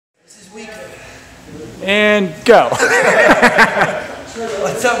And go.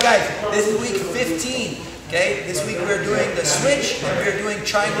 What's up, guys? This is week 15. Okay, this week we're doing the switch and we're doing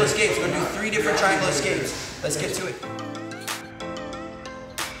triangle escapes. We're going to do 3 different triangle escapes. Let's get to it.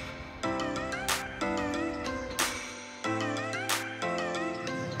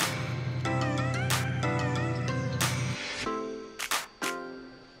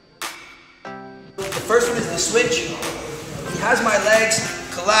 The first one is the switch. He has my legs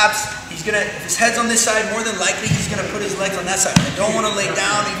collapsed. He's gonna, if his head's on this side, more than likely he's gonna put his legs on that side. I don't wanna lay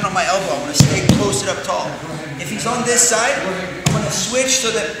down even on my elbow. I wanna stay posted up tall. If he's on this side, I'm gonna switch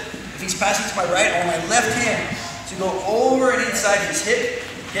so that if he's passing to my right, I want my left hand to go over and inside his hip,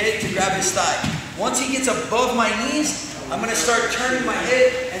 okay, to grab his thigh. Once he gets above my knees, I'm gonna start turning my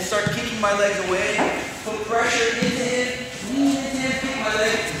head and start kicking my legs away, put pressure into him, lean into him, kick my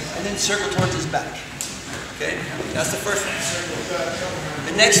leg, and then circle towards his back. Okay, that's the first one.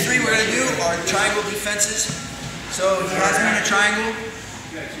 The next 3 we're going to do are triangle defenses. So he has me in a triangle.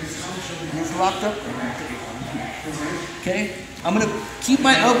 He's locked up. Okay, I'm going to keep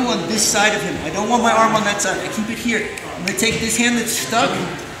my elbow on this side of him. I don't want my arm on that side. I keep it here. I'm going to take this hand that's stuck.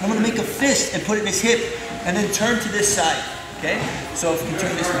 I'm going to make a fist and put it in his hip and then turn to this side. Okay, so if you can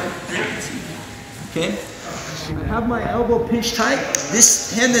turn this way. Okay, I have my elbow pinched tight.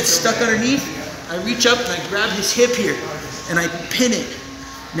 This hand that's stuck underneath, I reach up and I grab his hip here and I pin it.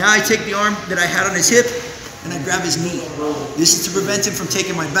 Now I take the arm that I had on his hip and I grab his knee. This is to prevent him from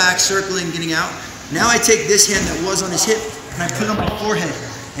taking my back, circling, getting out. Now I take this hand that was on his hip and I put it on my forehead.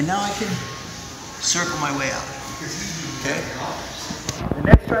 And now I can circle my way out. Okay? The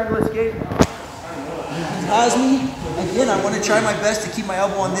next triangle escape, he has me. Again, I want to try my best to keep my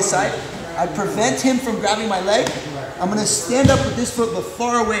elbow on this side. I prevent him from grabbing my leg. I'm going to stand up with this foot but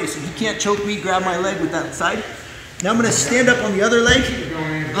far away so he can't choke me, grab my leg with that side. Now I'm going to stand up on the other leg,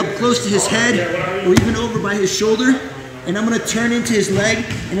 up close to his head or even over by his shoulder, and I'm going to turn into his leg,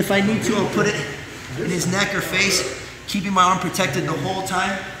 and if I need to, I'll put it in his neck or face, keeping my arm protected the whole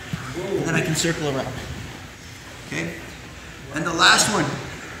time, and then I can circle around. Okay? And the last one,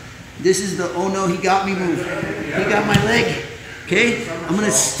 this is the oh no, he got me move. He got my leg. Okay? I'm going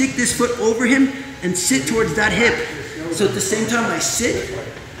to stick this foot over him and sit towards that hip. So at the same time I sit,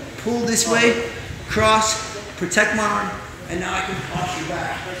 pull this way, cross, protect my arm, and now I can posture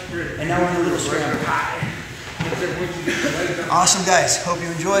back. And now we're in a little scramble. Awesome, guys. Hope you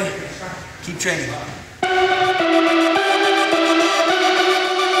enjoy. Keep training.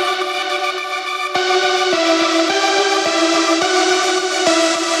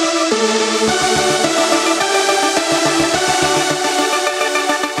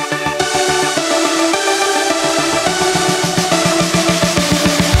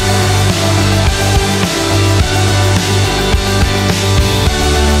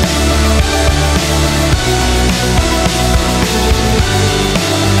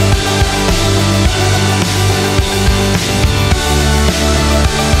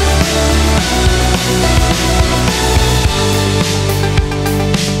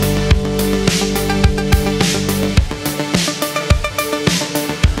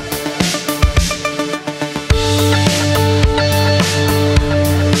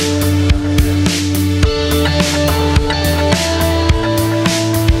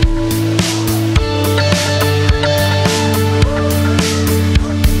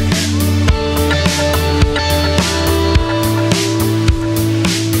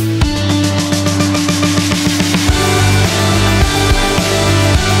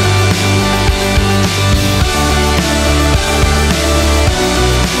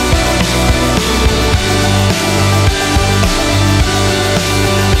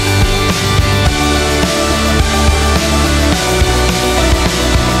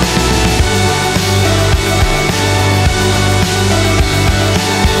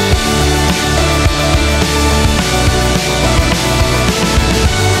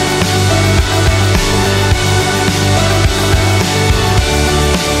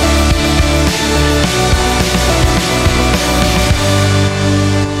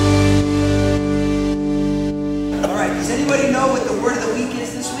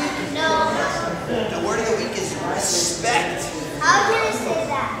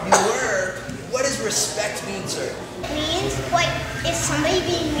 respect mean, sir? Means, like, if somebody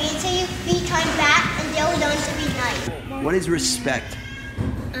being mean to you, be kind back and they'll learn to be nice. What is respect?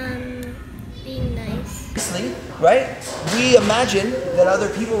 Being nice. Nicely, right? We imagine that other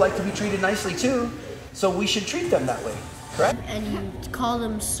people like to be treated nicely too, so we should treat them that way, correct? And you call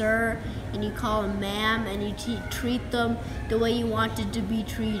them sir, and you call them ma'am, and you treat them the way you wanted to be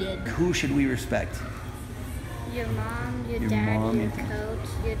treated. Who should we respect? Your mom, your dad, your coach,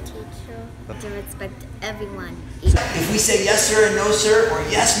 your teacher. To respect everyone. If we say yes sir and no sir, or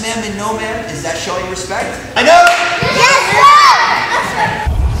yes ma'am and no ma'am, is that showing respect? I know! Yes!